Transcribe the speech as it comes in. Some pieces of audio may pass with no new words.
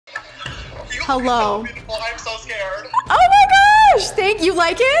hello. It's so beautiful. I'm so scared. Oh my gosh, thank you.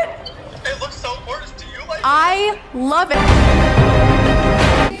 Like it? It looks so gorgeous. Do you like it? I love it.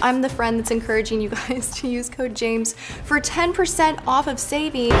 I'm the friend that's encouraging you guys to use code James for 10% off of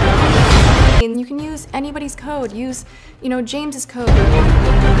saving. And you can use anybody's code. Use, James's code.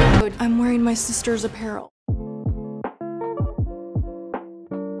 I'm wearing my sister's apparel.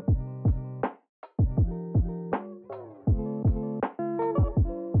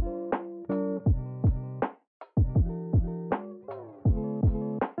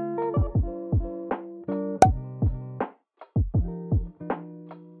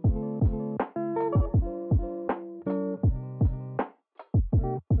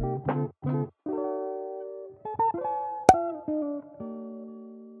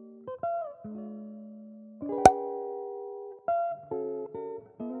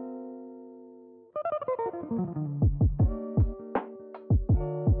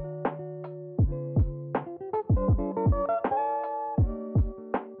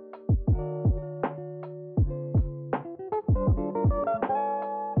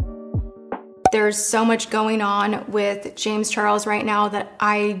 There's so much going on with James Charles right now that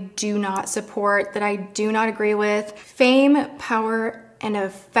I do not support, that I do not agree with. Fame, power, and a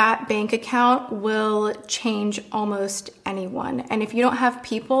fat bank account will change almost anyone. And if you don't have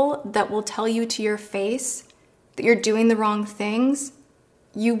people that will tell you to your face that you're doing the wrong things,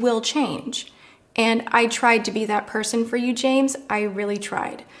 you will change. And I tried to be that person for you, James. I really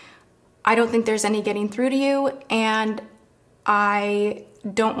tried. I don't think there's any getting through to you, and I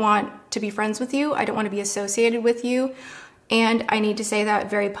don't want to be friends with you. I don't want to be associated with you. And I need to say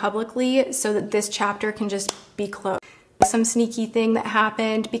that very publicly so that this chapter can just be closed. Some sneaky thing that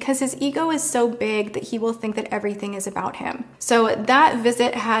happened because his ego is so big that he will think that everything is about him. So that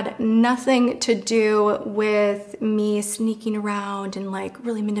visit had nothing to do with me sneaking around and like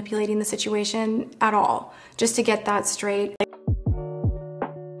really manipulating the situation at all. Just to get that straight.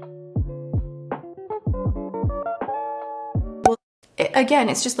 Again,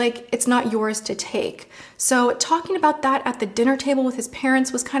 it's just like, it's not yours to take. So talking about that at the dinner table with his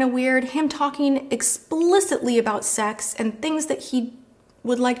parents was kind of weird. Him talking explicitly about sex and things that he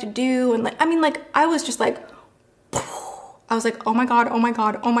would like to do. And I was just like, I was like, oh my God, oh my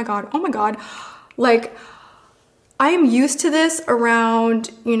God, oh my God, oh my God. Like, I am used to this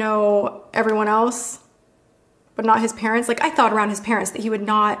around, everyone else, but not his parents. Like, I thought around his parents that he would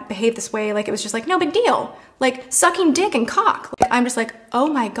not behave this way. Like, it was just like, no big deal. Like sucking dick and cock. Like, I'm just like, oh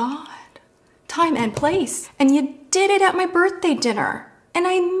my God, time and place. And you did it at my birthday dinner. And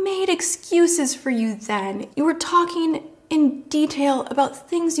I made excuses for you then. You were talking in detail about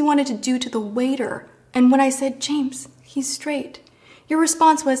things you wanted to do to the waiter. And when I said, James, he's straight, your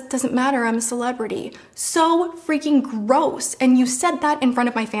response was, doesn't matter, I'm a celebrity. So freaking gross. And you said that in front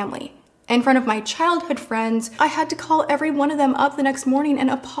of my family. In front of my childhood friends. I had to call every one of them up the next morning and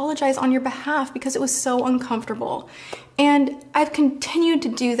apologize on your behalf because it was so uncomfortable. And I've continued to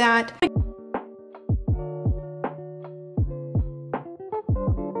do that.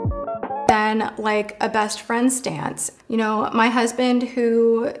 Then like a best friend stance. My husband,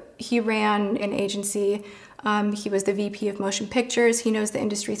 he ran an agency. He was the VP of motion pictures. He knows the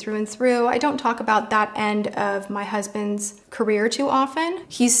industry through and through. I don't talk about that end of my husband's career too often.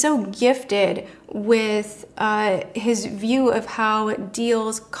 He's so gifted with his view of how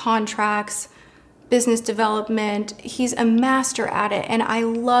deals, contracts, business development, he's a master at it, and I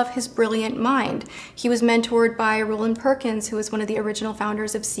love his brilliant mind. He was mentored by Roland Perkins, who was one of the original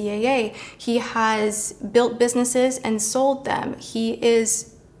founders of CAA. He has built businesses and sold them. He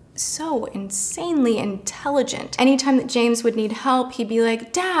is so insanely intelligent. Anytime that James would need help, he'd be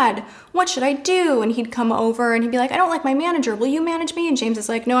like, Dad, what should I do? And he'd come over and he'd be like, I don't like my manager. Will you manage me? And James is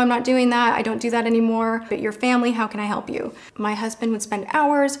like, no, I'm not doing that. I don't do that anymore. But your family, how can I help you? My husband would spend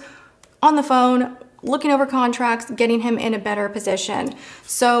hours on the phone looking over contracts, getting him in a better position.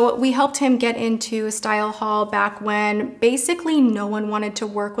 So we helped him get into Style Hall back when basically no one wanted to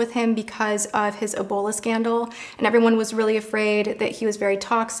work with him because of his Ebola scandal. And everyone was really afraid that he was very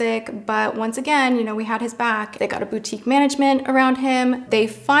toxic. But once again, we had his back. They got a boutique management around him. They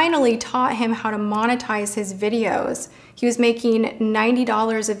finally taught him how to monetize his videos. He was making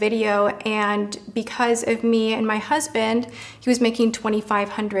 $90 a video, and because of me and my husband, he was making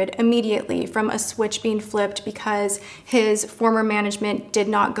 $2,500 immediately from a switch being flipped because his former management did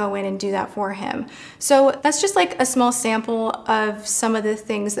not go in and do that for him. So that's just like a small sample of some of the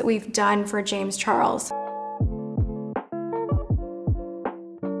things that we've done for James Charles.